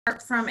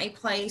from a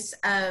place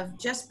of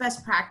just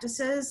best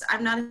practices.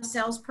 I'm not a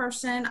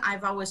salesperson.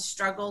 I've always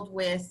struggled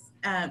with,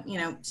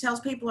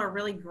 salespeople are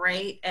really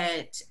great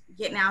at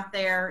getting out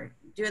there,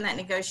 doing that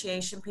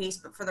negotiation piece,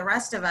 but for the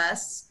rest of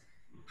us,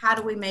 how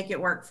do we make it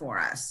work for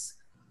us?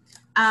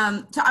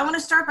 So I want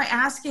to start by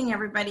asking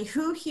everybody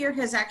who here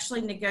has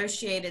actually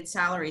negotiated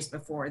salaries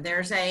before.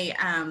 There's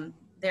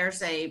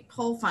a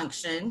poll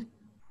function.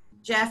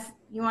 Jeff,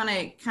 you want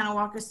to kind of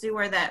walk us through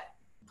where that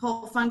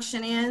poll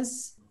function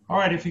is? All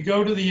right, if you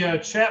go to the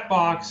chat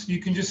box, you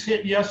can just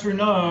hit yes or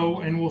no,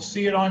 and we'll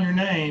see it on your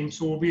name.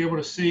 So we'll be able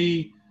to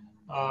see,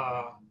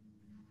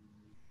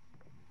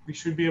 we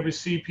should be able to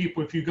see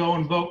people. If you go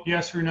and vote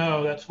yes or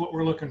no, that's what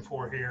we're looking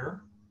for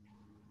here.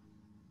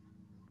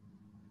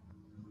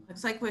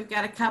 Looks like we've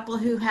got a couple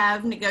who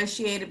have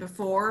negotiated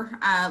before.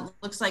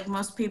 Looks like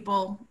most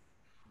people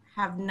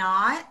have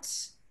not.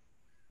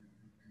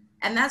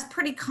 And that's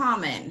pretty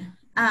common.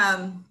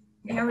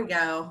 Here we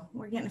go.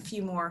 We're getting a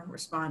few more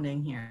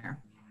responding here.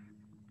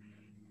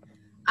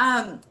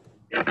 And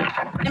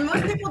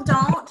most people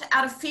don't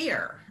out of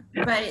fear,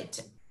 but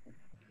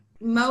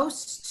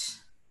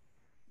most,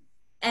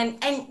 and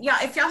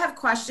yeah, if y'all have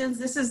questions,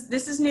 this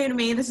is new to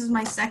me. This is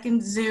my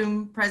second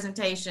Zoom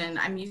presentation.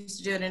 I'm used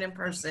to doing it in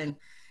person.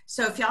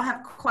 So if y'all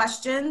have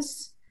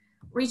questions,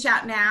 reach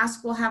out and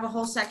ask. We'll have a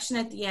whole section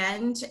at the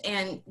end,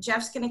 and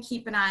Jeff's going to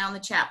keep an eye on the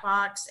chat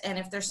box. And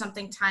if there's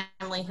something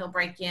timely, he'll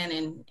break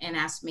in and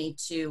ask me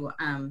to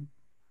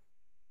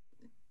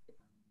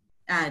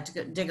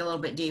dig a little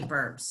bit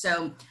deeper.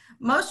 So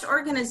most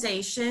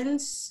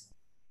organizations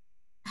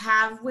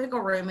have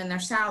wiggle room in their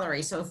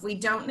salary. So if we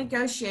don't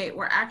negotiate,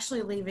 we're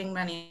actually leaving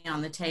money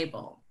on the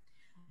table.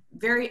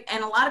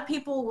 And a lot of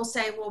people will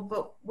say, well,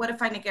 but what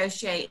if I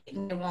negotiate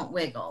and they won't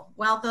wiggle?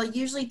 Well, they'll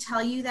usually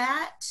tell you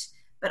that,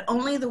 but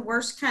only the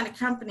worst kind of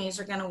companies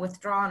are going to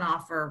withdraw an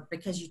offer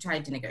because you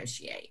tried to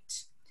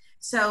negotiate.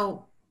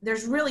 So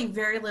there's really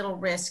very little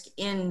risk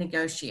in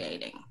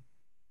negotiating.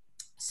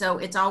 So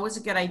it's always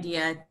a good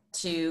idea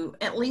to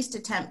at least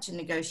attempt to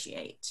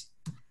negotiate.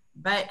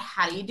 But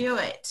how do you do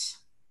it?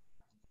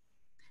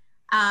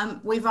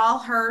 We've all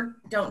heard,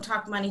 don't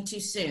talk money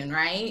too soon,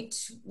 right?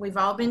 We've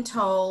all been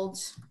told,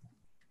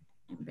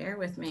 and bear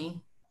with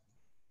me,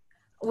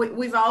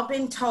 we've all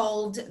been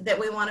told that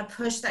we want to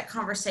push that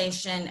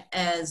conversation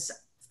as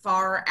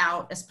far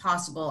out as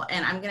possible.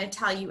 And I'm going to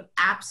tell you,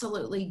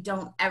 absolutely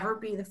don't ever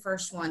be the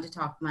first one to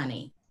talk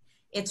money.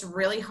 It's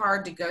really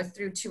hard to go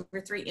through 2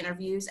 or 3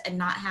 interviews and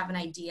not have an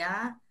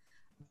idea.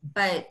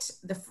 But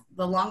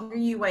the longer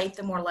you wait,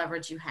 the more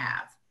leverage you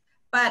have.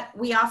 But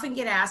we often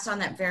get asked on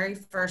that very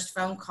first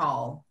phone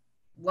call,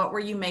 what were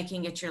you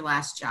making at your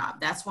last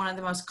job? That's one of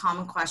the most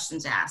common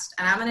questions asked.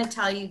 And I'm going to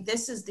tell you,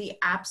 this is the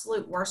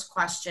absolute worst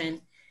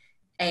question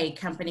a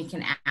company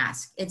can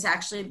ask. It's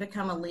actually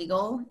become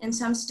illegal in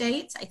some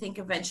states. I think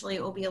eventually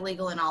it will be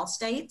illegal in all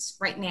states.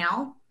 Right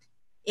now,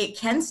 it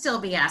can still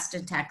be asked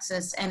in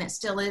Texas, and it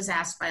still is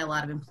asked by a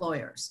lot of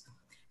employers.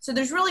 So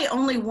there's really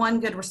only one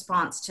good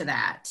response to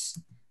that.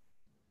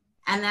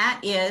 And that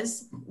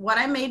is, what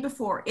I made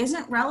before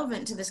isn't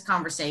relevant to this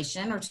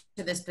conversation or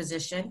to this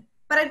position,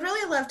 but I'd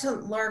really love to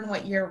learn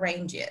what your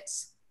range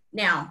is.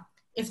 Now,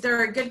 if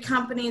they're a good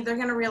company, they're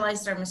going to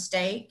realize their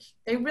mistake.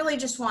 They really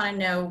just want to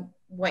know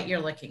what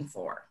you're looking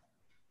for.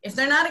 If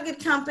they're not a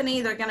good company,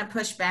 they're going to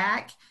push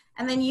back,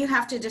 and then you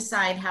have to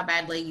decide how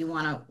badly you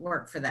want to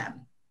work for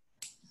them.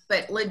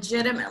 But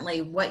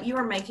legitimately, what you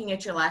are making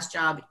at your last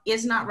job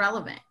is not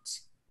relevant.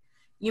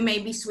 You may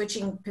be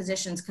switching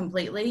positions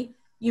completely.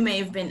 You may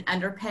have been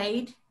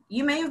underpaid.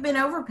 You may have been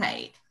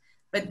overpaid,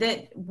 but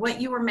that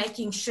what you were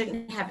making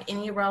shouldn't have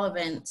any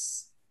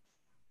relevance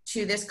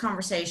to this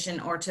conversation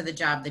or to the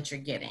job that you're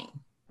getting.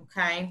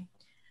 Okay.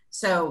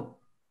 So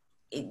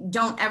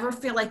don't ever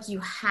feel like you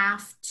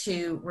have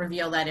to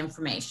reveal that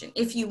information.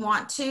 If you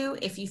want to,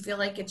 if you feel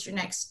like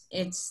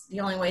it's the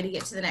only way to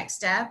get to the next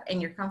step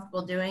and you're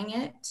comfortable doing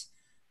it,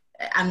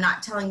 I'm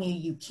not telling you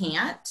you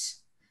can't,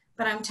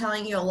 but I'm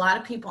telling you a lot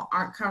of people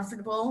aren't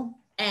comfortable,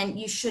 and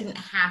you shouldn't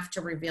have to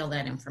reveal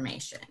that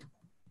information.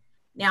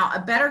 Now, a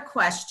better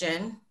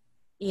question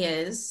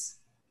is,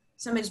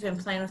 somebody's been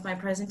playing with my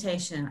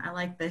presentation. I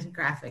like the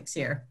graphics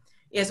here,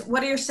 is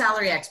what are your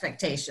salary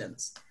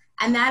expectations?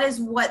 And that is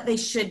what they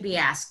should be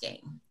asking.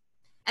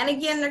 And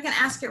again, they're going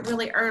to ask it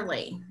really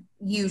early,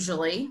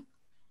 usually.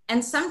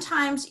 And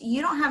sometimes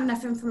you don't have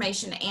enough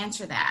information to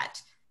answer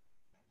that.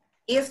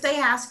 If they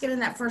ask it in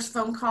that first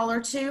phone call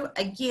or two,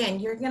 again,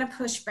 you're going to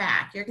push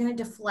back. You're going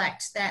to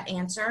deflect that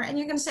answer. And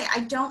you're going to say, I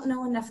don't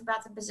know enough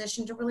about the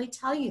position to really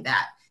tell you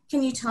that.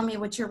 Can you tell me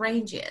what your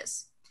range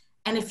is?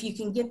 And if you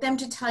can get them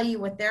to tell you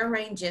what their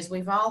range is,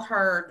 we've all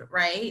heard,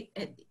 right?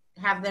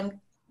 Have them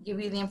give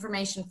you the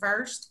information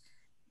first.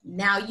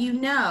 Now you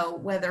know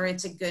whether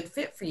it's a good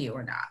fit for you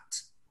or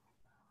not.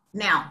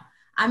 Now,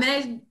 I'm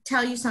going to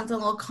tell you something a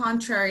little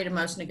contrary to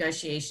most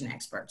negotiation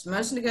experts.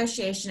 Most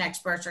negotiation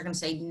experts are going to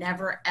say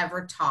never,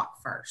 ever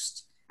talk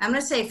first. I'm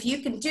going to say if you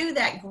can do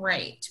that,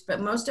 great.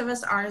 But most of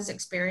us aren't as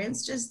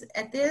experienced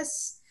at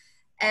this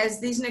as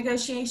these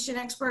negotiation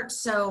experts.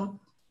 So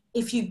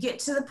If you get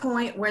to the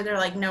point where they're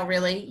like, no,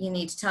 really, you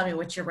need to tell me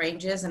what your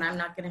range is and I'm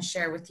not going to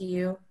share with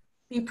you,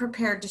 be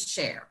prepared to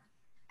share.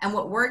 And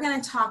what we're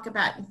going to talk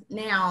about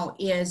now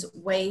is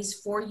ways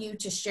for you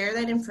to share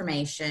that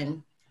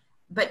information,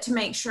 but to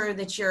make sure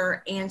that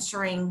you're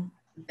answering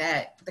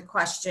the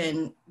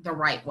question the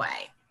right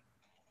way.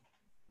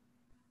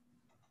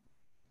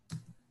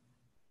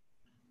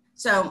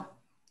 So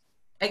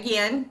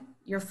again,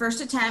 your first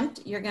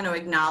attempt, you're going to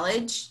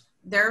acknowledge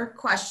their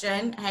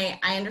question. Hey,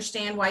 I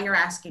understand why you're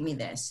asking me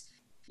this.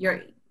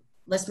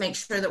 Let's make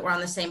sure that we're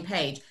on the same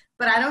page.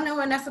 But I don't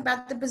know enough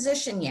about the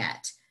position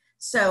yet.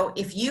 So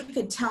if you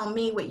could tell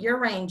me what your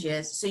range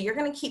is, so you're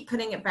going to keep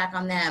putting it back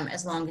on them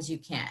as long as you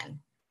can.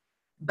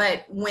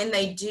 But when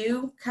they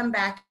do come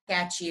back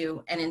at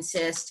you and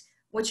insist,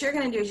 what you're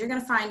going to do is you're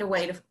going to find a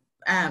way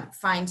to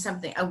find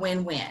something, a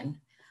win-win.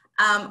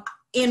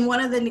 In one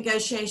of the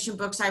negotiation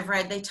books I've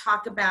read, they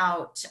talk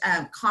about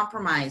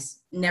compromise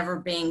never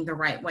being the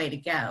right way to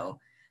go.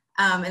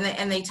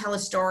 And they tell a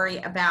story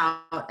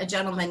about a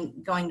gentleman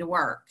going to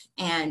work,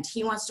 and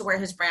he wants to wear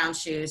his brown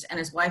shoes, and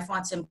his wife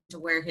wants him to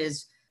wear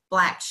his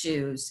black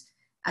shoes.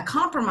 A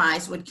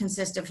compromise would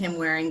consist of him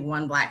wearing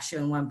one black shoe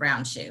and one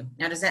brown shoe.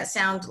 Now, does that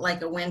sound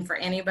like a win for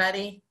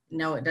anybody?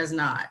 No, it does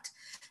not.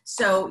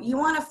 So you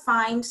want to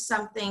find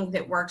something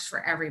that works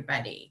for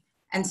everybody.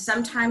 And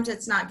sometimes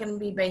it's not going to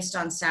be based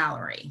on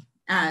salary.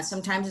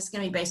 Sometimes it's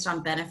going to be based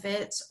on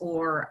benefits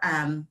or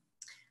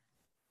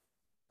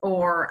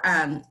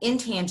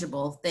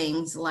intangible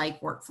things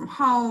like work from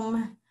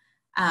home,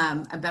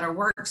 a better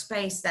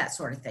workspace, that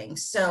sort of thing.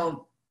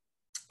 So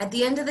at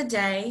the end of the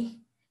day,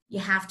 you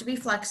have to be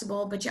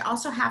flexible, but you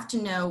also have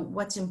to know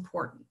what's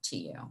important to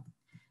you.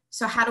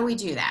 So how do we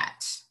do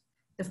that?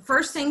 The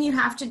first thing you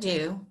have to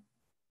do,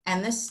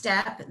 and the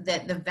step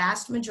that the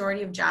vast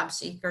majority of job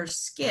seekers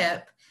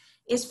skip,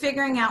 is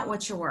figuring out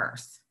what you're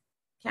worth,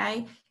 okay?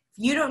 If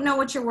you don't know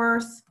what you're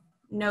worth,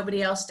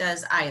 nobody else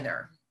does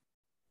either.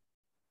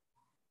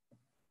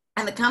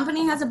 And the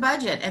company has a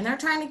budget, and they're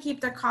trying to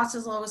keep their costs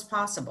as low as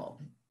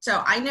possible.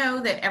 So I know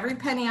that every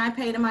penny I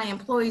pay to my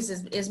employees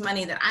is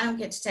money that I don't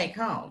get to take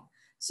home.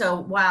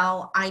 So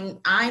while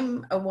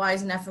I'm a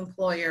wise enough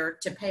employer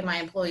to pay my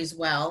employees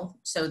well,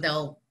 so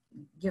they'll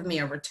give me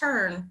a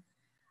return,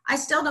 I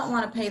still don't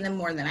want to pay them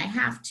more than I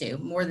have to,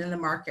 more than the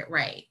market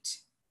rate.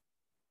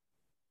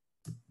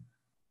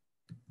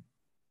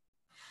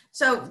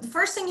 So the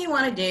first thing you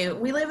want to do,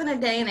 we live in a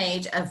day and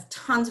age of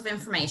tons of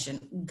information.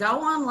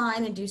 Go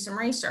online and do some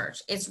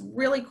research. It's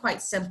really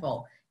quite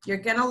simple. You're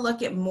going to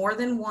look at more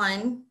than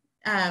one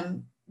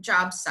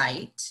job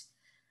site.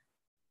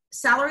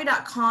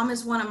 Salary.com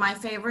is one of my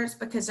favorites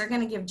because they're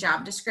going to give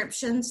job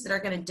descriptions that are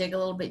going to dig a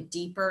little bit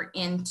deeper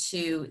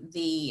into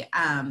the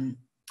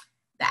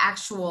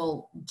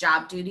actual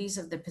job duties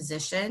of the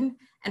position.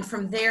 And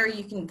from there,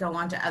 you can go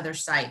on to other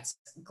sites.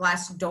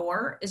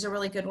 Glassdoor is a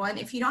really good one.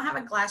 If you don't have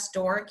a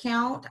Glassdoor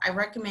account, I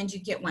recommend you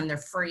get one. They're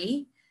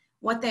free.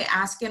 What they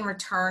ask in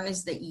return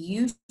is that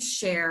you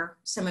share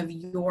some of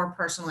your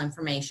personal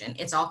information.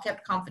 It's all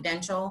kept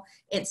confidential.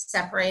 It's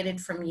separated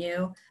from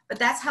you, but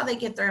that's how they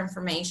get their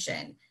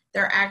information.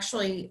 They're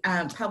actually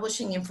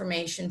publishing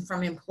information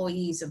from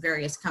employees of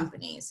various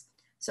companies.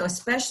 So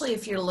especially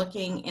if you're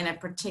looking in a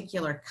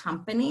particular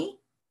company,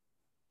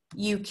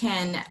 you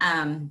can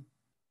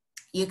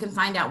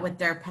find out what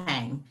they're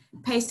paying.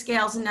 Pay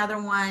scale is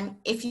another one.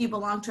 If you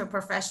belong to a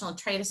professional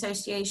trade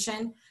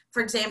association,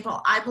 for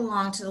example, I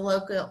belong to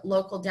the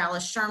local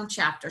Dallas SHRM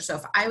chapter. So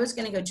if I was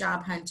going to go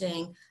job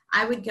hunting,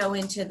 I would go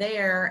into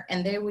there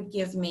and they would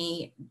give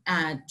me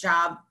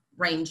job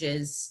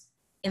ranges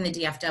in the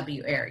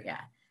DFW area.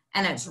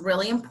 And it's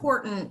really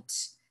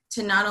important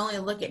to not only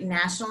look at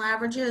national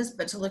averages,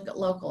 but to look at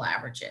local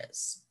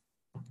averages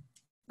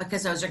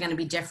because those are going to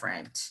be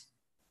different.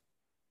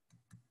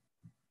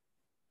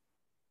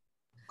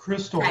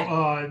 Krystal,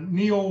 Okay.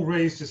 Neil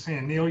raised his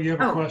hand. Neil, you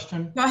have a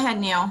question? Go ahead,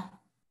 Neil.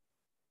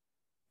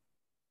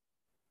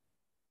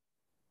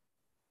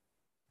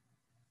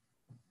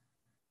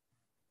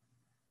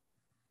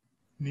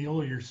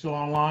 Neil, you're still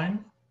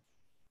online?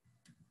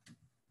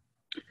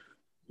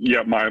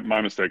 Yeah,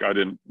 my mistake. I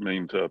didn't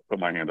mean to put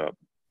my hand up.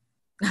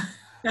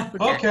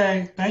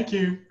 Okay, thank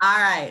you. All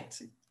right.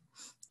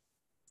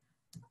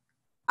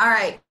 All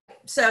right.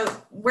 So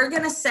we're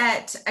going to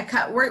set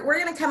we're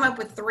going to come up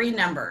with 3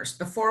 numbers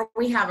before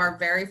we have our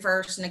very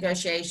first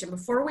negotiation.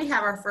 Before we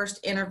have our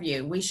first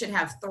interview, we should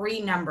have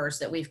 3 numbers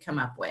that we've come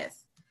up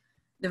with.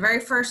 The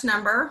very first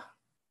number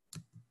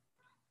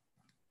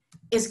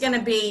is going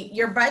to be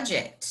your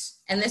budget.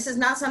 And this is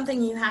not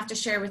something you have to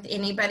share with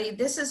anybody.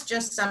 This is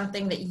just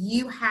something that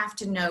you have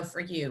to know for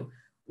you.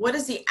 What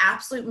is the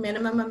absolute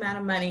minimum amount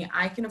of money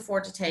I can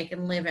afford to take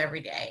and live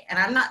every day? And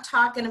I'm not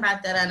talking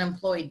about that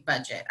unemployed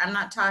budget. I'm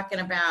not talking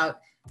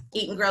about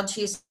eating grilled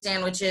cheese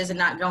sandwiches and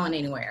not going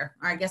anywhere.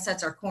 Or I guess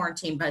that's our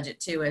quarantine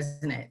budget too,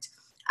 isn't it?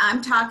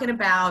 I'm talking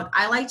about,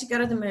 I like to go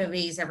to the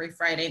movies every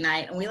Friday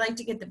night, and we like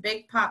to get the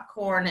big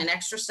popcorn and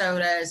extra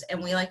sodas,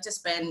 and we like to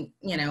spend,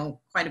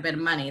 quite a bit of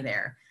money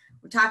there.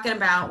 We're talking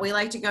about, we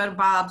like to go to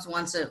Bob's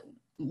once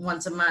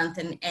once a month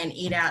and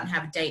eat out and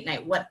have a date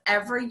night.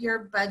 Whatever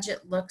your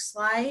budget looks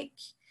like,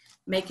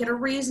 make it a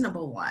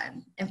reasonable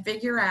one and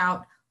figure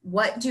out,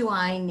 what do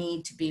I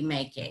need to be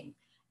making?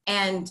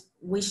 And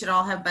we should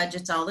all have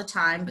budgets all the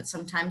time, but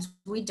sometimes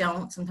we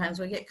don't. Sometimes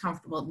we get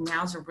comfortable.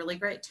 Now's a really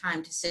great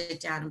time to sit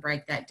down and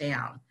break that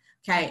down.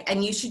 Okay.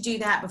 And you should do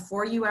that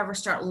before you ever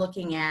start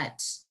looking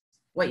at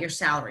what your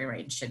salary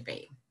range should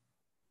be,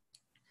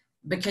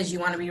 because you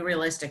want to be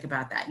realistic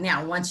about that.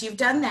 Now, once you've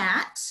done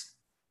that,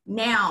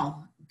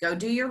 now go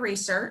do your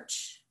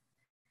research.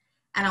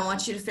 And I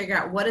want you to figure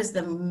out, what is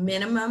the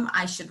minimum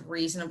I should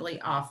reasonably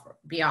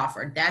be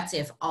offered. That's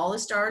if all the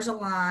stars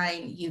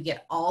align, you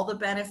get all the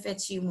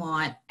benefits you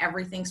want,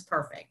 everything's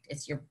perfect.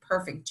 It's your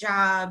perfect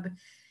job.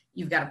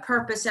 You've got a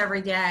purpose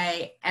every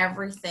day.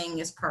 Everything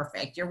is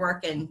perfect. You're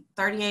working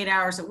 38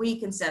 hours a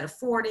week instead of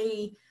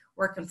 40,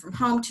 working from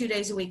home 2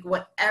 days a week.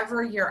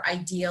 Whatever your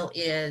ideal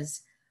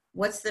is,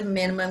 what's the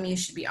minimum you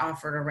should be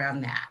offered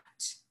around that?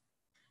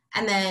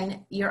 And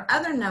then your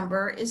other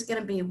number is going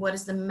to be, what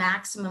is the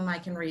maximum I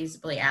can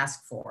reasonably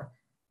ask for?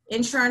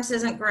 Insurance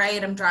isn't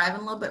great. I'm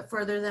driving a little bit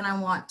further than I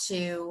want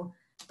to,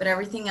 but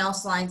everything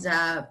else lines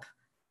up.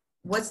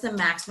 What's the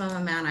maximum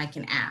amount I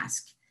can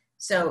ask?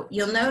 So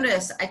you'll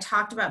notice I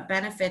talked about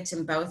benefits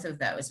in both of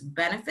those.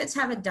 Benefits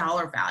have a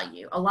dollar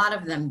value. A lot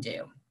of them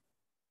do.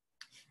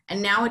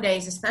 And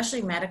nowadays,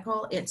 especially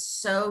medical, it's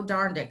so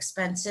darned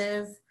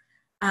expensive.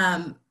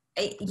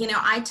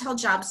 I tell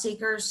job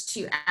seekers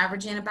to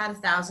average in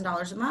about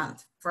 $1,000 a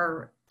month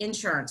for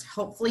insurance.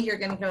 Hopefully you're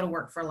going to go to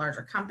work for a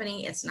larger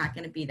company. It's not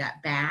going to be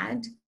that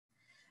bad,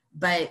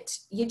 but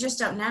you just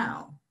don't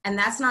know. And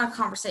that's not a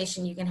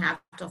conversation you can have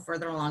until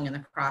further along in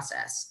the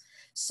process.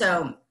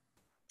 So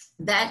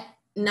that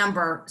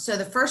number, so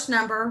the first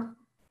number,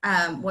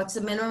 what's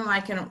the minimum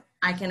I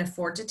can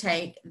afford to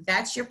take?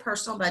 That's your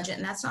personal budget.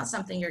 And that's not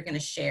something you're going to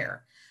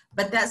share,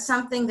 but that's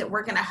something that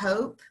we're going to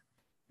hope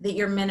that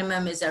your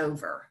minimum is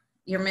over.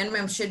 Your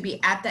minimum should be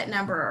at that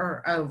number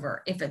or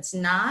over. If it's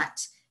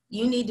not,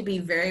 you need to be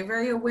very,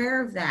 very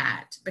aware of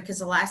that, because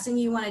the last thing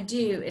you want to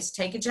do is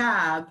take a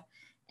job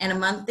and a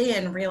month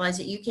in realize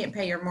that you can't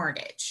pay your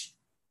mortgage.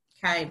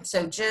 Okay.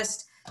 So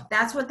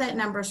that's what that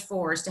number's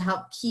for, is to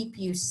help keep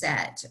you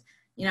set.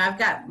 I've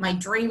got my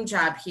dream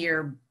job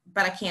here,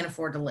 but I can't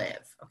afford to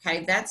live.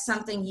 Okay. That's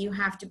something you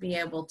have to be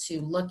able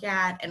to look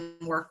at and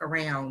work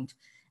around,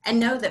 and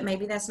know that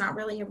maybe that's not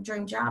really your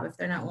dream job if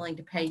they're not willing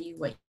to pay you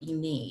what you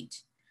need.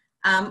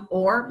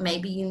 Or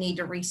maybe you need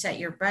to reset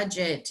your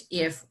budget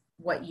if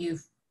you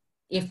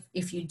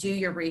do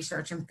your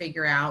research and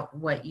figure out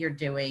what you're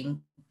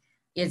doing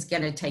is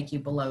going to take you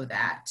below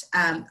that.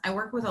 I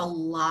work with a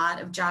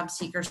lot of job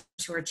seekers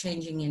who are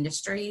changing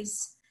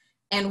industries,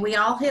 and we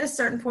all hit a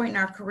certain point in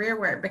our career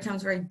where it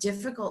becomes very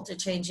difficult to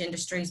change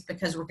industries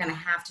because we're going to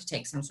have to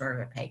take some sort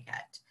of a pay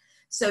cut.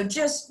 So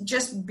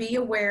just be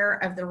aware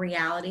of the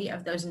reality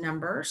of those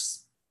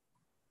numbers,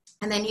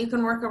 and then you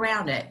can work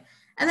around it.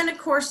 And then, of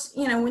course,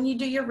 when you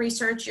do your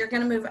research, you're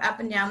going to move up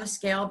and down the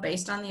scale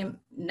based on the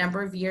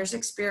number of years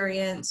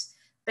experience,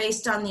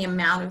 based on the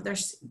amount of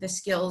the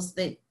skills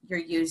that you're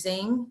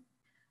using.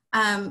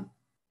 I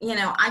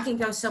can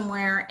go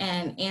somewhere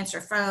and answer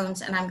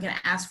phones, and I'm going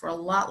to ask for a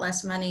lot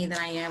less money than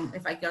I am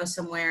if I go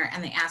somewhere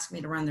and they ask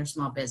me to run their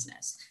small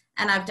business.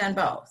 And I've done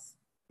both.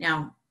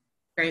 Now,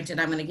 granted,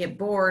 I'm going to get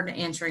bored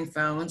answering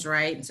phones,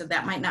 right? And so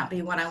that might not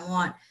be what I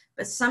want,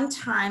 but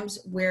sometimes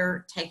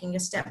we're taking a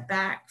step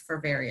back for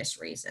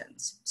various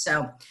reasons.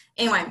 So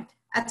anyway,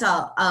 that's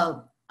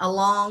a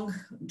long,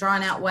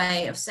 drawn out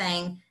way of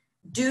saying,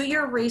 do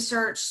your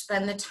research,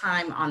 spend the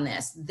time on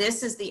this.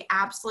 This is the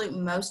absolute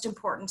most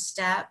important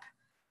step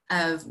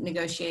of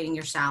negotiating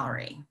your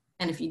salary.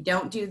 And if you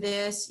don't do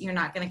this, you're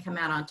not going to come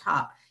out on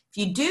top. If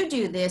you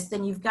do this,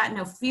 then you've got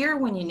no fear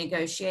when you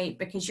negotiate,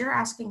 because you're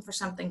asking for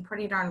something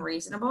pretty darn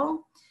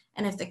reasonable.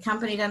 And if the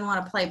company doesn't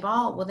want to play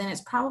ball, well, then it's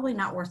probably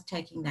not worth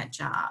taking that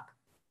job.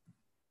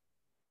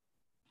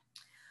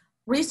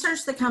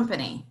 Research the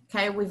company.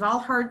 Okay, we've all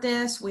heard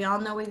this. We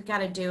all know we've got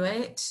to do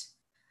it.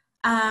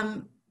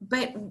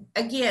 But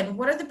again,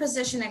 what are the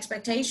position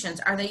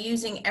expectations? Are they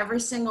using every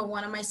single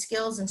one of my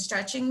skills and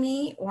stretching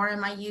me, or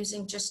am I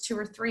using just 2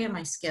 or 3 of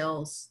my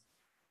skills?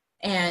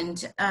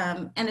 And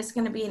it's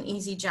going to be an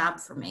easy job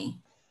for me.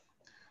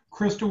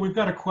 Krystal, we've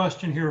got a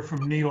question here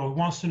from Neil, who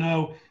wants to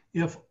know,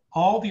 if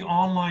all the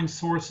online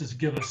sources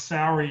give a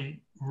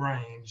salary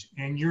range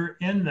and you're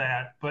in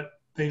that, but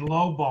they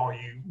lowball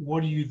you,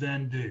 what do you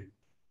then do?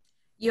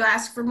 You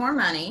ask for more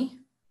money.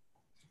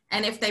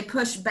 And if they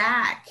push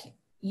back,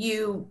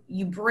 you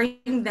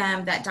bring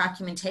them that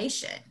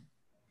documentation.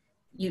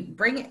 You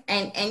bring it,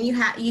 and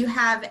you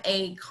have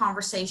a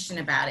conversation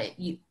about it.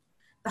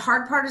 The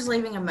hard part is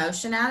leaving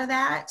emotion out of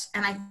that.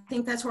 And I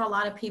think that's where a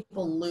lot of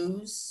people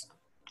lose,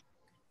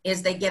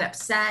 is they get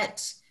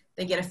upset,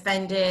 they get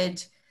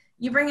offended.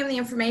 You bring them the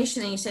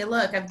information and you say,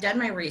 look, I've done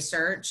my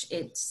research.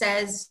 It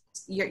says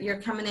you're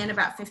coming in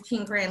about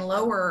 15 grand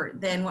lower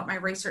than what my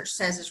research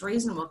says is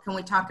reasonable. Can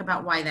we talk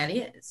about why that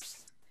is?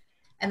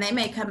 And they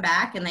may come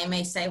back and they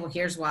may say, well,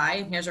 here's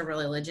why. Here's a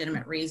really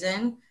legitimate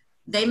reason.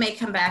 They may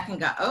come back and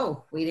go,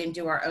 oh, we didn't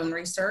do our own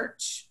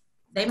research.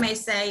 They may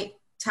say,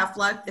 tough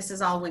luck, this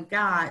is all we've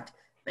got.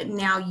 But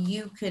now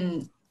you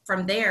can,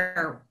 from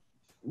there,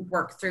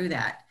 work through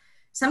that.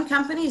 Some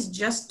companies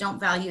just don't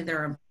value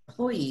their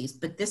employees,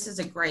 but this is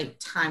a great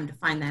time to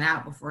find that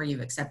out before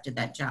you've accepted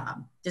that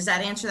job. Does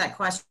that answer that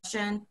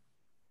question?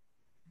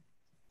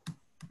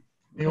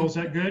 Neil, is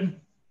that good?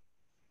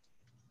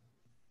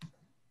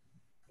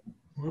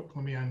 Whoop,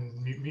 let me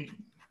unmute me.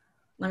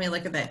 Let me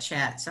look at that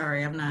chat.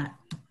 Sorry, I'm not.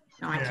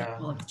 No, I Yeah. can't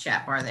pull up the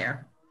chat bar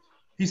there.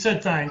 He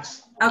said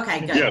thanks.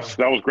 Okay, good. Yes,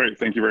 that was great.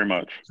 Thank you very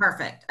much.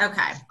 Perfect.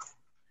 Okay.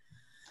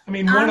 I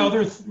mean, one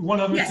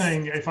other yes.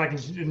 thing, if I can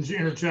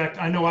interject,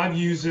 I know I've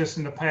used this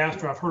in the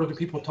past, or I've heard other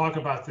people talk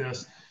about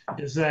this,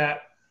 is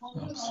that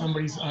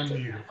somebody's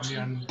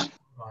unmuted.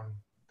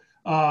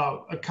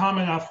 A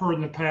comment I've heard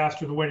in the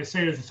past, or the way to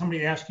say it is, if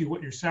somebody asks you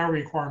what your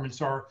salary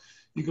requirements are,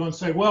 you go and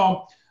say,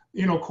 well,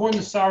 you know, according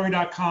to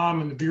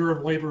salary.com and the Bureau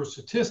of Labor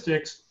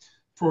Statistics,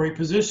 for a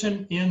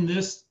position in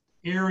this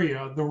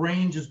area, the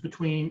range is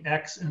between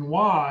X and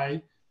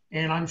Y,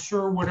 and I'm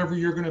sure whatever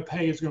you're going to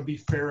pay is going to be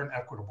fair and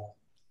equitable.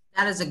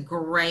 That is a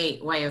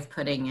great way of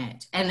putting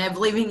it, and of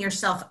leaving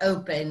yourself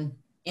open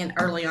in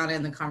early on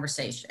in the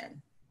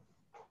conversation.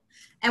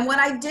 And what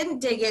I didn't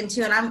dig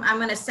into, and I'm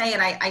going to say it,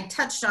 I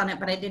touched on it,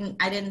 but I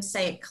didn't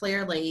say it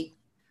clearly.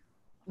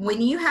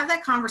 When you have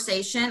that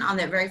conversation on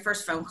that very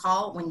first phone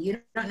call, when you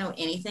don't know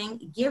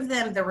anything, give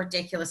them the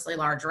ridiculously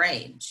large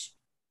range.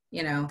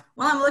 You know,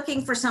 well, I'm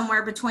looking for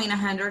somewhere between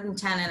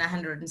 110 and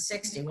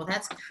 160. Well,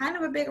 that's kind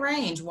of a big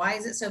range. Why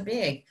is it so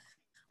big?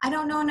 I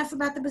don't know enough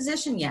about the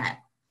position yet.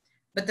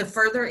 But the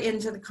further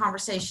into the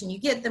conversation you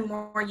get, the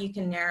more you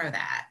can narrow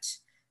that.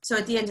 So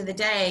at the end of the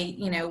day,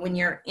 you know, when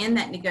you're in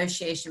that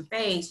negotiation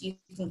phase, you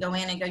can go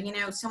in and go, you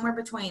know, somewhere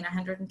between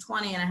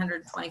 120 and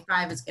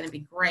 125 is going to be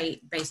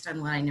great based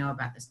on what I know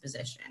about this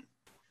position.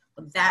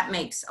 Well, that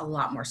makes a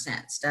lot more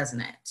sense, doesn't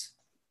it?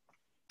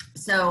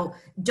 So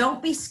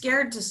don't be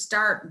scared to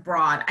start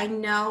broad. I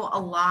know a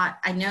lot.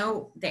 I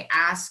know they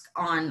ask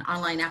on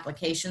online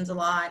applications a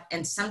lot,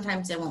 and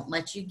sometimes they won't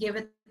let you give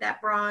it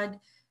that broad.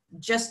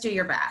 Just do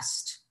your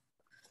best.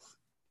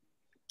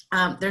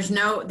 There's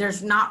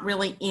not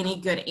really any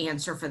good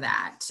answer for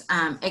that,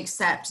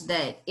 except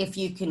that if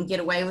you can get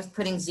away with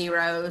putting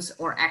zeros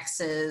or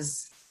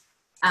X's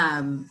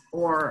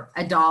or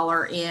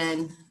 $1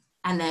 in,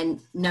 and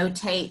then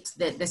notate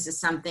that this is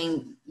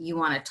something you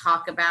want to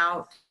talk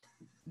about,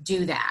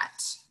 do that.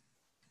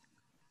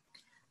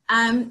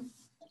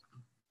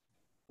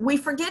 We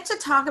forget to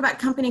talk about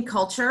company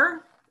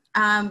culture.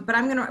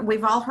 But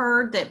we've all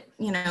heard that,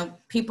 you know,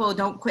 people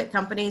don't quit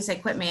companies, they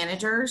quit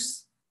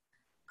managers.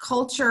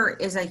 Culture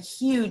is a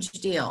huge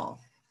deal.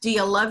 Do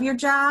you love your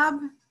job?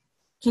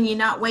 Can you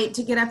not wait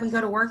to get up and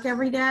go to work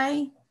every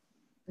day?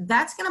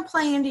 That's going to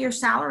play into your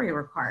salary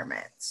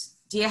requirements.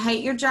 Do you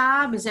hate your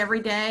job? Is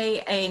every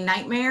day a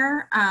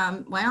nightmare?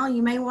 Well,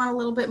 you may want a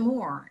little bit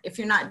more if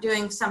you're not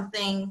doing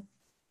something.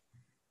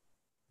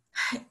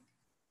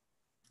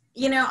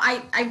 You know,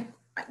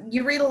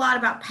 you read a lot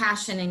about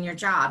passion in your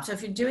job. So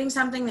if you're doing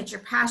something that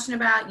you're passionate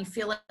about, you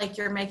feel like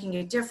you're making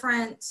a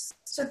difference.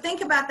 So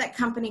think about that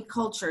company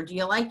culture. Do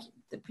you like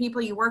the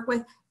people you work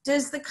with?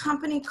 Does the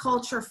company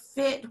culture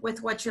fit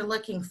with what you're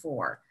looking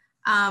for?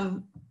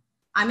 I'm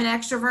an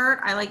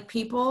extrovert. I like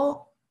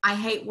people. I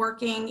hate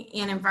working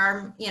in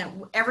environment, you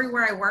know,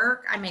 everywhere I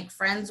work, I make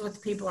friends with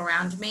people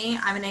around me.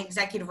 I'm in an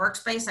executive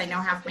workspace. I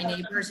know half my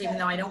neighbors, even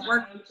though I don't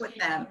work with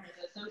them.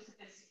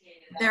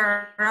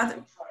 There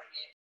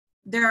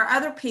are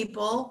other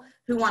people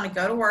who want to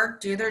go to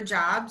work, do their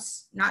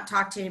jobs, not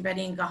talk to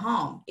anybody, and go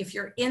home. If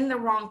you're in the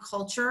wrong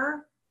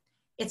culture,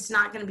 it's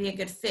not going to be a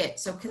good fit.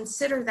 So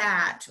consider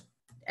that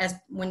as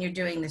when you're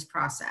doing this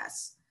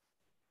process.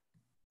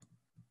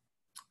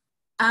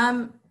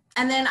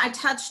 And then I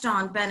touched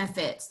on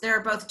benefits. There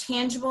are both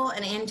tangible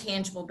and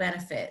intangible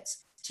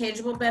benefits.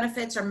 Tangible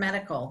benefits are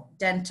medical,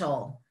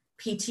 dental,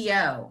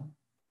 PTO.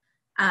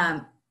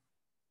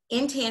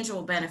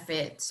 Intangible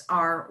benefits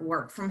are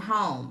work from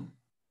home.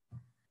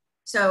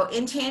 So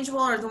intangible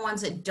are the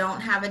ones that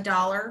don't have a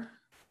dollar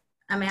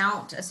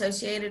amount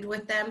associated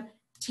with them.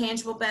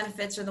 Tangible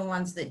benefits are the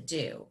ones that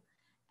do.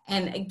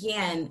 And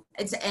again,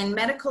 and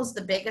medical is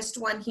the biggest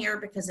one here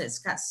because it's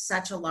got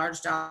such a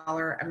large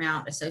dollar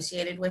amount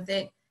associated with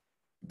it.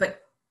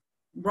 But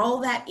roll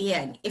that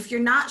in. If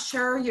you're not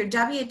sure, your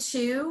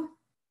W-2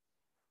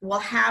 will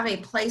have a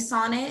place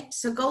on it.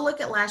 So go look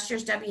at last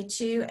year's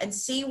W-2 and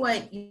see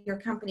what your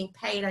company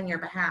paid on your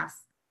behalf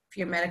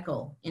for your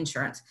medical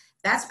insurance.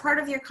 That's part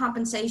of your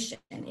compensation.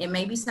 It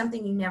may be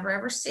something you never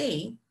ever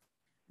see,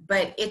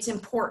 but it's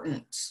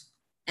important.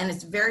 And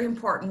it's very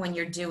important when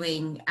you're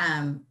doing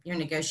your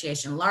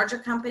negotiation. Larger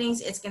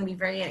companies, it's going to be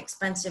very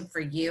inexpensive for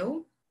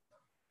you.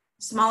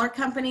 Smaller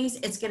companies,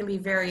 it's going to be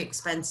very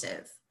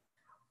expensive.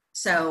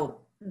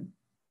 So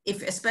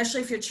especially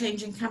if you're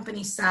changing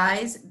company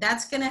size,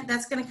 that's gonna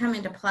come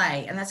into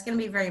play, and that's going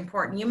to be very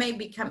important. You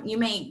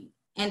may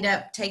end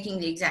up taking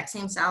the exact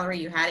same salary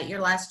you had at your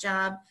last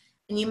job.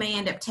 and you may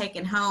end up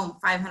taking home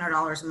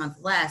 $500 a month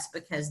less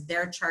because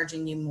they're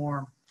charging you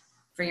more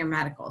for your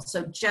medical.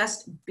 So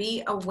just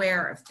be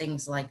aware of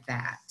things like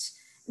that.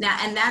 Now,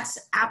 and that's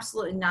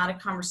absolutely not a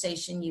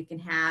conversation you can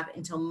have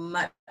until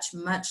much,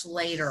 much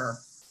later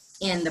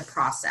in the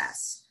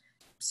process.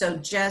 So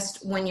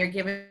just when you're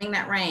giving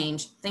that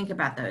range, think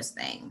about those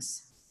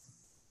things.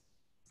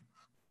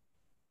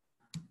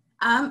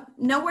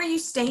 Know where you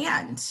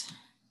stand.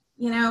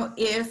 You know,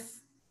 if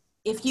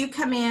you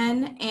come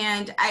in,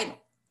 and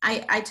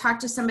I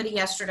talked to somebody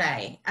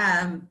yesterday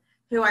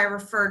who I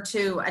referred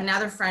to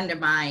another friend of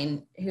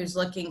mine who's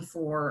looking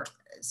for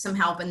some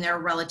help, and they're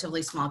a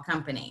relatively small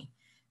company.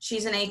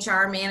 She's an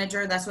HR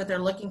manager. That's what they're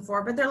looking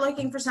for, but they're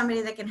looking for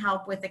somebody that can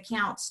help with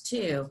accounts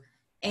too.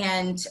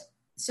 And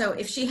so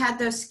if she had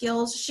those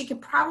skills, she could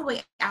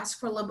probably ask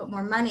for a little bit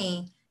more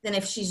money than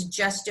if she's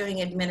just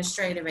doing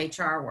administrative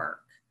HR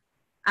work.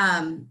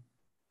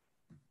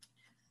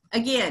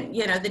 Again,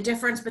 you know, the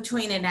difference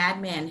between an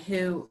admin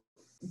who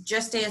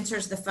just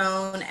answers the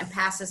phone and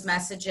passes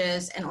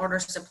messages and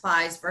orders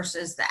supplies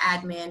versus the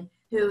admin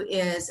who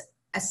is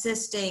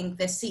assisting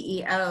the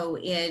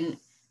CEO in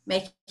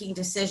making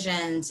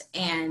decisions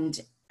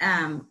and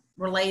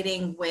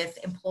relating with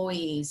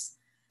employees.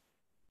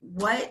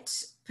 What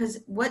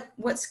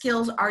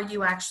skills are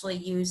you actually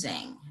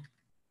using?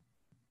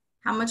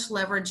 How much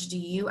leverage do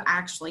you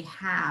actually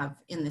have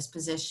in this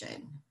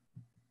position?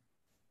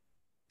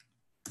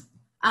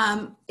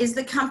 Is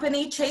the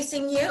company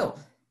chasing you?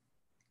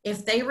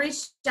 If they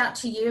reached out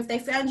to you, if they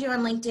found you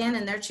on LinkedIn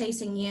and they're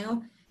chasing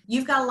you,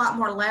 you've got a lot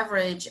more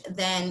leverage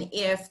than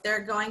if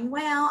they're going,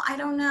 well, I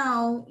don't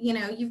know, you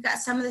know, you've got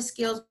some of the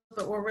skills,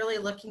 but we're really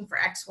looking for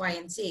X, Y,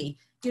 and Z.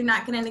 You're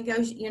not going to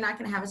negotiate. You're not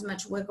going to have as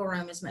much wiggle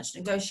room, as much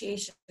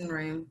negotiation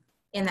room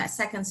in that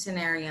second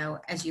scenario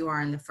as you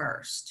are in the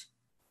first.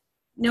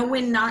 Know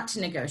when not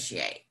to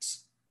negotiate.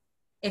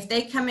 If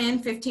they come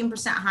in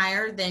 15%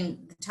 higher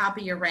than the top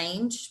of your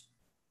range,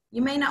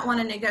 you may not want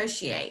to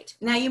negotiate.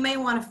 Now, you may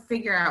want to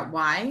figure out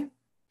why.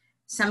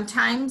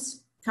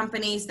 Sometimes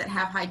companies that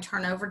have high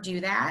turnover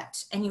do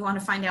that, and you want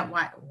to find out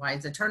why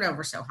is the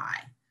turnover so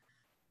high.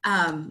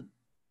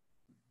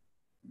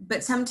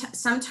 But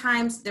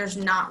sometimes there's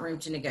not room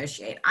to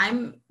negotiate.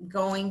 I'm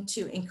going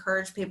to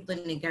encourage people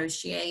to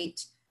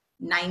negotiate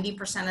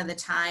 90% of the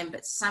time,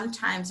 but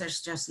sometimes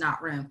there's just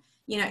not room.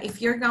 You know,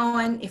 if you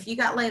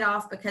got laid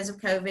off because of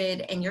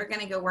COVID and you're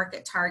going to go work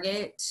at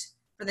Target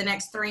for the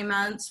next 3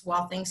 months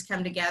while things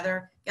come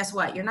together, guess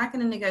what? You're not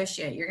going to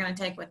negotiate. You're going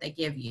to take what they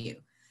give you.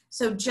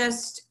 So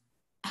just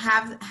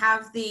have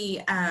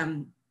the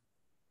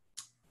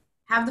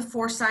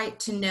foresight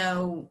to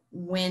know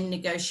when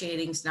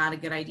negotiating is not a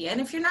good idea.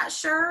 And if you're not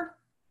sure,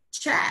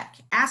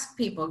 ask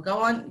people, go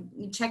on,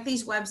 check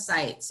these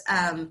websites,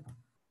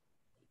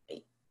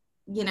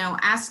 you know,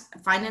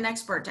 find an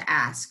expert to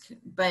ask,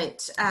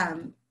 but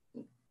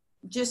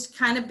just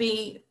kind of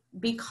be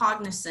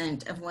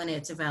cognizant of when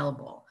it's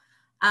available.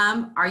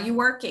 Are you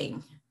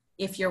working?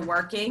 If you're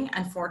working,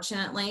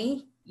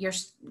 unfortunately, you're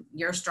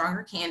a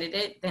stronger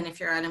candidate than if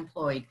you're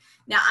unemployed.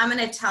 Now, I'm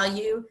going to tell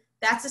you,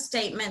 that's a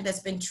statement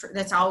that's been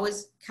that's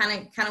always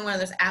kind of one of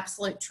those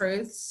absolute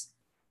truths.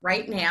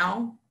 Right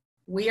now,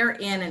 we are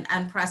in an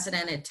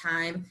unprecedented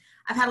time.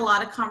 I've had a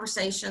lot of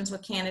conversations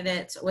with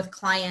candidates, with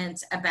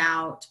clients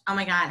about, oh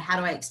my God, how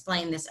do I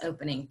explain this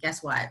opening?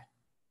 Guess what?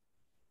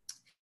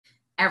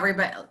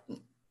 Everybody,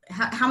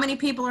 how many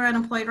people are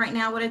unemployed right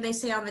now? What did they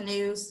say on the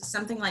news?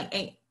 Something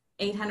like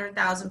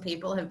 800,000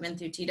 people have been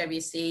through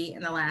TWC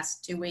in the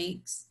last 2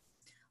 weeks.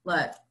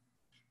 Look,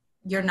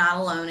 you're not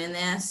alone in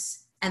this.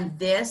 And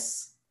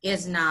this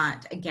is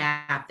not a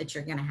gap that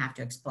you're going to have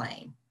to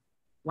explain.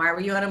 Why were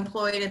you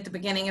unemployed at the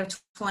beginning of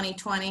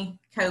 2020?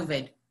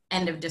 COVID,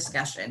 end of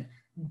discussion.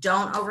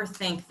 Don't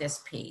overthink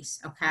this piece,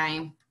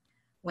 okay?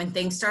 When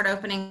things start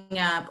opening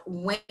up,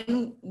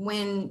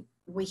 when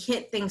we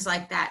hit things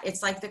like that,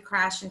 it's like the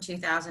crash in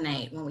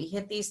 2008. When we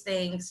hit these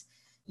things,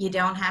 you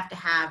don't have to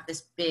have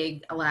this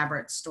big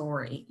elaborate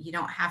story. You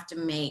don't have to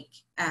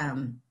make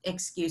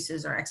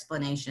excuses or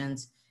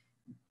explanations.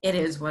 It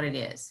is what it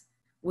is.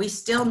 We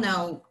still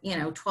know, you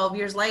know, 12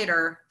 years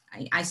later,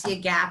 I see a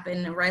gap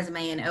in a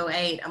resume in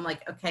 2008. I'm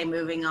like, okay,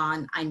 moving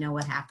on. I know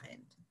what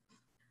happened.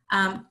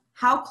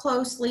 How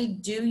closely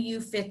do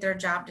you fit their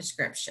job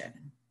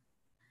description?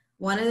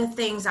 One of the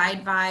things I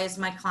advise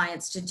my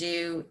clients to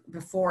do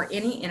before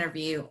any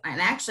interview, and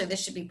actually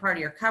this should be part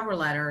of your cover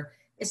letter,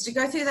 is to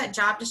go through that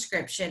job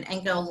description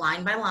and go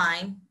line by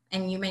line.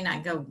 And you may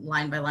not go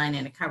line by line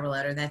in a cover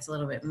letter. That's a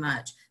little bit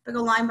much. But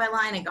go line by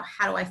line and go,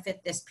 how do I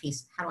fit this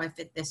piece? How do I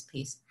fit this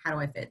piece? How do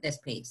I fit this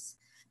piece?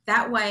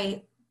 That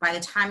way, by the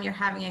time you're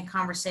having a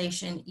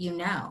conversation, you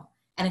know.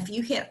 And if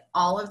you hit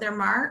all of their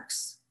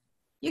marks,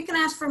 you can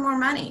ask for more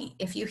money.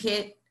 If you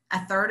hit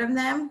a third of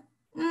them,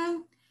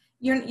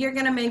 you're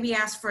going to maybe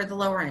ask for the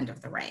lower end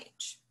of the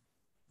range.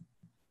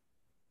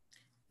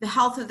 The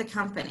health of the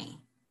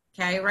company.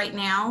 Okay, right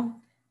now,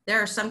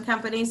 there are some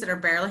companies that are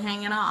barely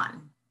hanging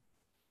on.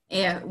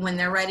 And when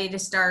they're ready to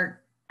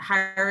start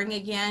hiring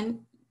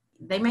again,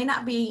 they may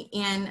not be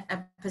in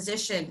a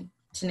position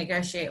to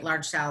negotiate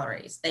large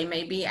salaries. They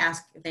may be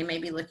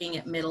looking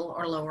at middle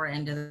or lower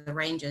end of the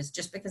ranges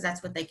just because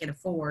that's what they can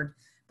afford,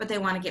 but they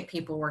want to get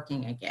people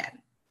working again.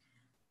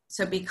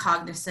 So be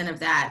cognizant of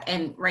that.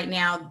 And right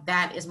now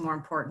that is more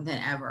important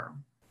than ever.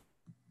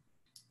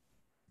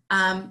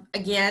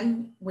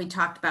 Again, we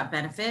talked about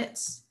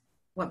benefits,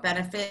 what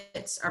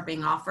benefits are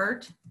being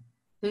offered,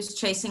 who's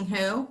chasing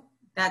who.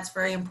 That's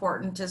very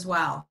important as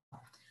well.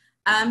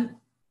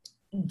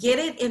 Get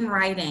it in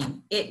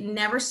writing. It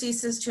never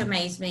ceases to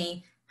amaze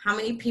me how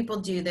many people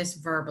do this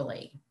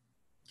verbally.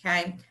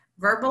 Okay.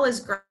 Verbal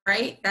is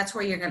great. That's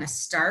where you're going to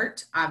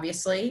start,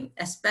 obviously,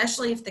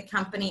 especially if the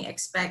company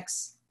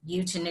expects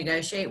you to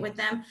negotiate with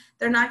them.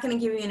 They're not going to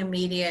give you an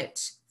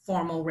immediate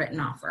formal written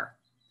offer.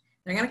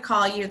 They're going to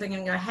call you. They're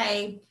going to go,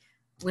 hey,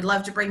 we'd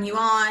love to bring you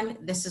on.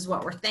 This is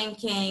what we're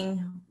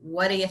thinking.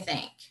 What do you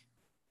think?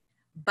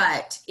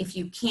 But if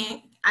you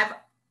can't,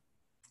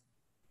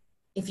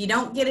 if you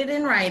don't get it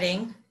in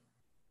writing,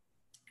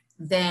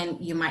 then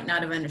you might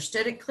not have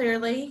understood it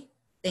clearly.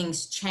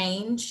 Things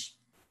change.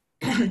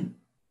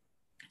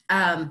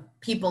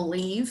 People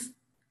leave,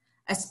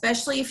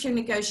 especially if you're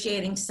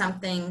negotiating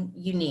something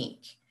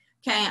unique.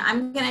 Okay,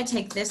 I'm going to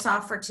take this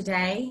offer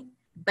today,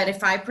 but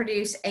if I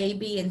produce A,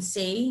 B, and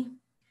C,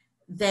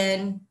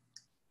 then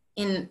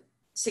in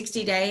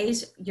 60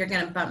 days, you're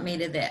going to bump me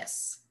to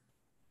this.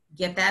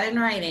 Get that in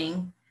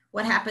writing.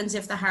 What happens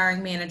if the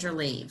hiring manager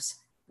leaves?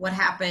 What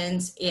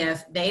happens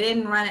if they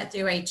didn't run it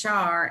through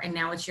HR and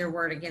now it's your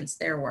word against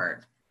their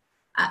word?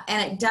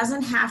 And it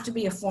doesn't have to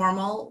be a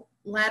formal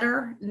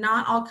letter.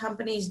 Not all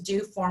companies do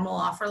formal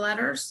offer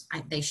letters.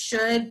 They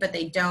should, but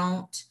they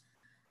don't.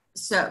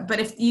 So, but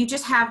if you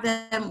just have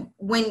them,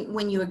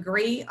 when you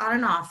agree on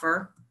an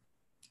offer,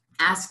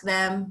 ask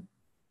them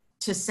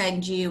to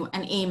send you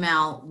an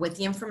email with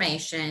the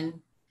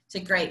information. Say,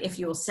 great, if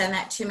you will send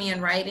that to me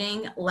in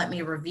writing, let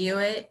me review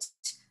it.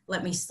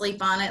 Let me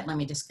sleep on it. Let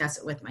me discuss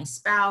it with my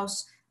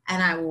spouse,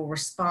 and I will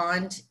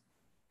respond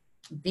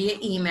via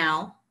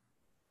email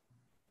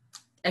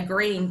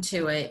agreeing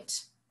to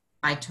it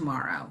by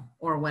tomorrow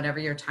or whatever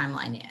your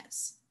timeline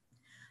is.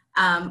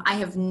 I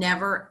have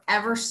never,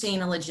 ever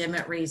seen a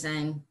legitimate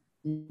reason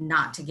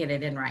not to get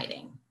it in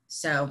writing.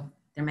 So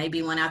there may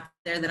be one out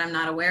there that I'm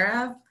not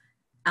aware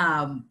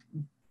of,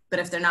 but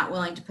if they're not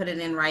willing to put it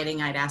in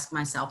writing, I'd ask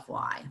myself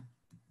why.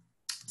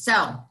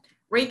 So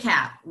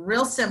recap,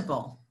 real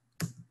simple.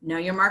 Know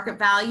your market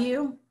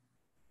value,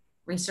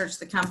 research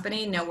the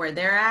company, know where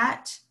they're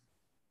at,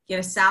 get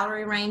a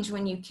salary range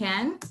when you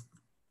can,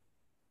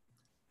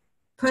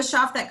 push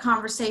off that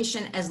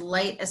conversation as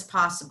late as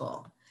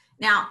possible.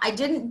 Now, I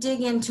didn't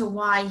dig into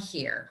why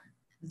here.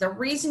 The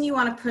reason you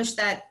want to push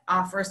that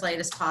offer as late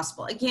as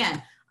possible,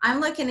 again,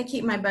 I'm looking to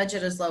keep my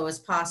budget as low as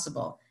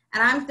possible.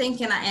 And I'm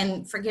thinking,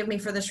 and forgive me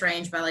for this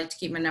range, but I like to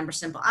keep my numbers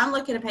simple. I'm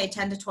looking to pay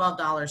 $10 to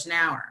 $12 an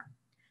hour.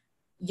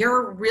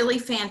 You're really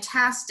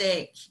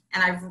fantastic,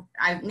 and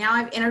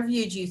I've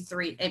interviewed you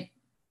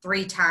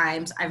three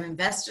times. I've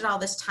invested all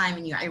this time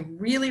in you. I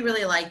really,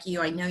 really like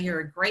you. I know you're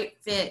a great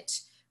fit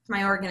for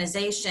my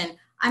organization.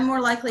 I'm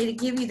more likely to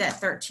give you that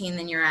 13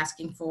 than you're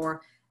asking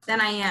for than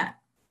I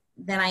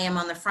am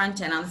on the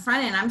front end. On the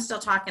front end, I'm still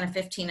talking to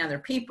 15 other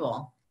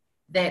people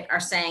that are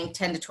saying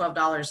 $10 to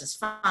 $12 is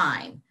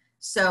fine.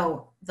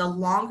 So the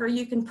longer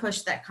you can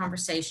push that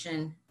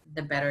conversation,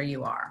 the better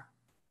you are.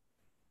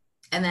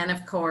 And then,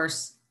 of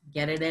course,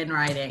 get it in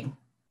writing.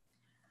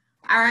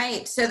 All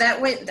right, so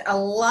that went a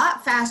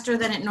lot faster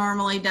than it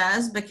normally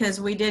does because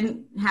we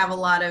didn't have a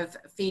lot of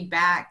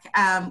feedback.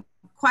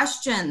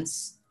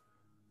 Questions?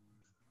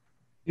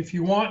 If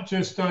you want,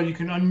 just you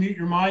can unmute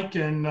your mic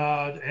and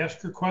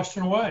ask your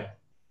question away.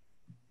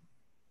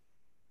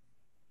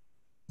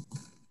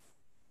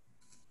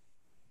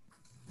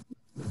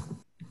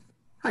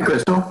 Hi,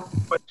 Krystal.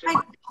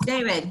 Hi,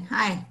 David.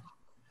 Hi.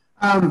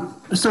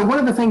 So one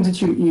of the things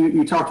that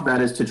you talked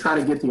about is to try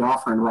to get the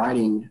offer in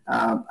writing.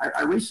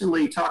 I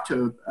recently talked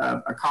to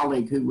a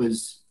colleague who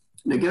was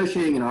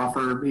negotiating an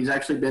offer. He's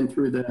actually been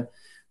through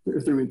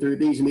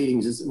these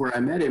meetings where I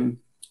met him,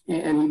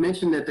 and he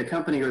mentioned that the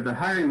company or the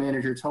hiring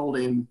manager told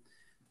him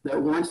that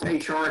once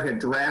HR had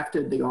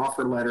drafted the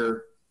offer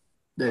letter,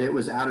 that it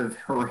was out of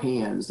her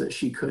hands, that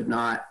she could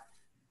not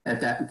at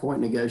that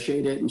point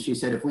negotiate it. And she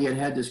said if we had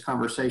had this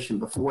conversation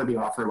before the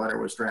offer letter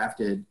was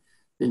drafted,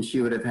 then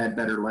she would have had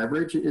better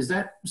leverage. Is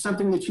that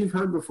something that you've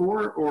heard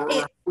before, or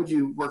would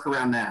you work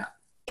around that?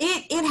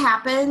 It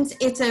happens.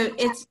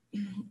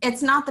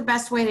 It's not the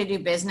best way to do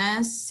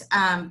business,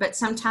 but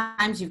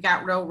sometimes you've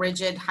got real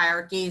rigid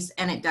hierarchies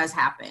and it does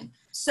happen.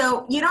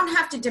 So you don't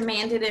have to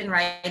demand it in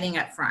writing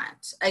up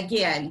front.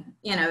 Again,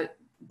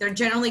 they're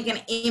generally going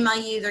to email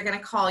you. They're going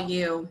to call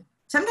you.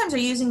 Sometimes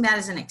they're using that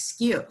as an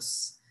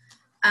excuse.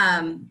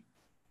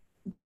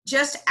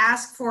 Just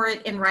ask for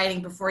it in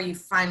writing before you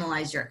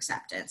finalize your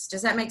acceptance.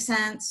 Does that make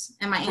sense?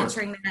 Am I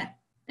answering that?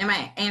 Am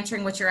I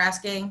answering what you're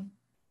asking?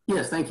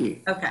 Yes, thank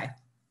you. Okay.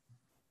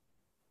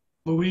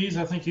 Louise,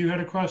 I think you had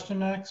a question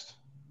next.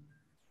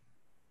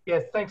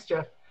 Yes, thanks,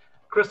 Jeff.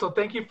 Krystal,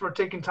 thank you for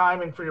taking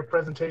time and for your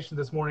presentation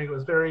this morning. It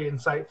was very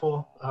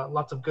insightful.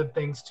 Lots of good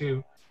things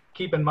to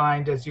keep in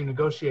mind as you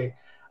negotiate.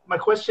 My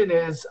question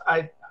is,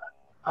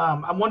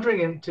 I'm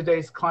wondering in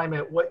today's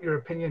climate, what your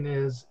opinion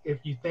is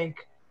if you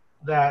think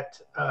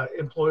that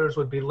employers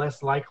would be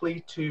less likely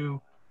to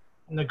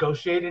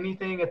negotiate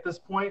anything at this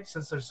point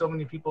since there's so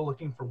many people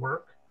looking for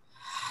work?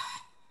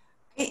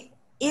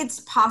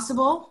 It's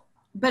possible,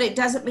 but it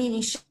doesn't mean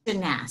you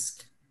shouldn't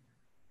ask.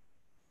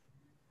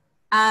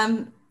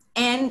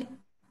 And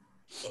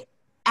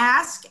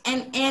ask,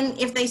 and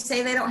if they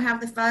say they don't have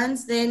the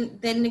funds, then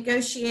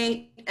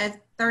negotiate a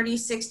 30,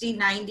 60,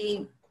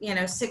 90,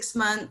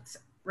 6-month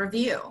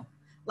review.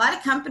 A lot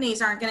of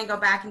companies aren't going to go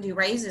back and do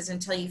raises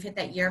until you've hit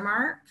that year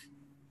mark.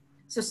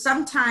 So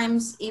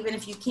sometimes, even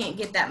if you can't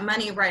get that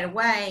money right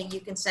away, you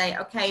can say,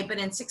 okay, but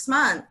in 6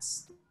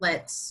 months,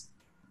 let's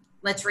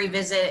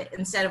revisit it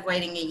instead of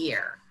waiting a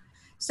year.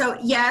 So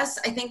yes,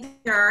 I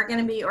think there are going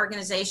to be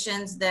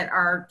organizations that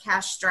are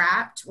cash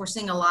strapped. We're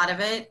seeing a lot of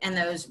it, and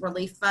those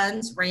relief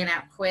funds ran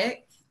out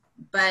quick,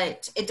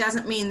 but it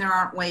doesn't mean there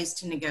aren't ways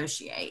to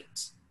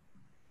negotiate.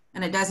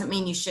 And it doesn't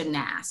mean you shouldn't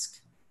ask.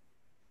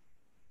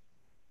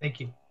 Thank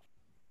you.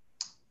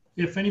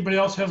 If anybody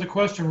else has a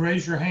question,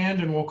 raise your hand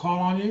and we'll call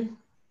on you.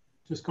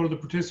 Just go to the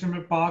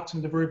participant box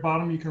at the very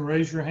bottom. You can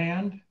raise your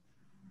hand.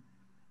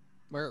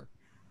 Where?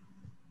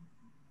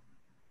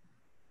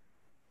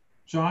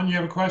 John, you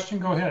have a question?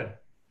 Go ahead.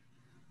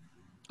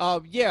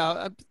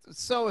 Yeah.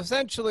 So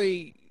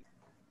essentially,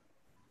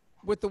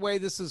 with the way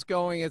this is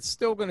going, it's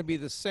still going to be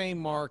the same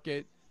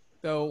market,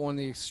 though on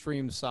the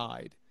extreme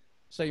side.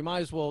 So you might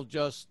as well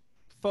just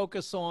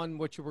focus on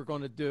what you were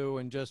going to do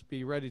and just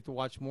be ready to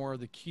watch more of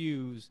the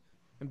cues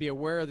and be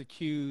aware of the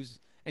cues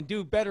and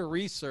do better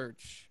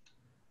research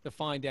to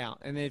find out.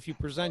 And then if you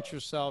present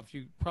yourself,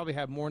 you probably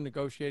have more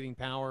negotiating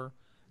power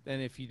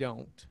than if you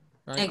don't.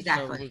 Right?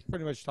 Exactly. So we're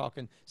pretty much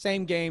talking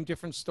same game,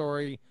 different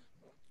story.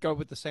 Go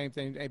with the same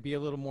thing and be a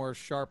little more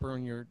sharper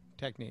in your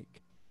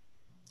technique.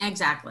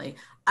 Exactly.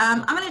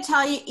 I'm going to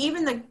tell you,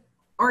 even the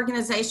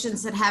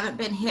organizations that haven't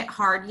been hit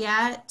hard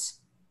yet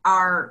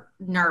are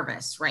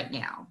nervous right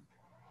now.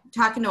 I'm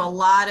talking to a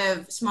lot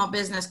of small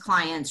business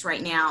clients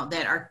right now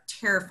that are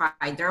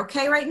terrified. They're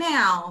okay right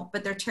now,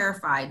 but they're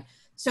terrified.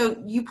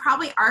 So you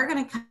probably are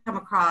going to come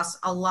across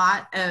a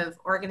lot of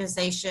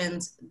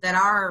organizations that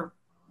are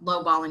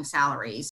lowballing salaries.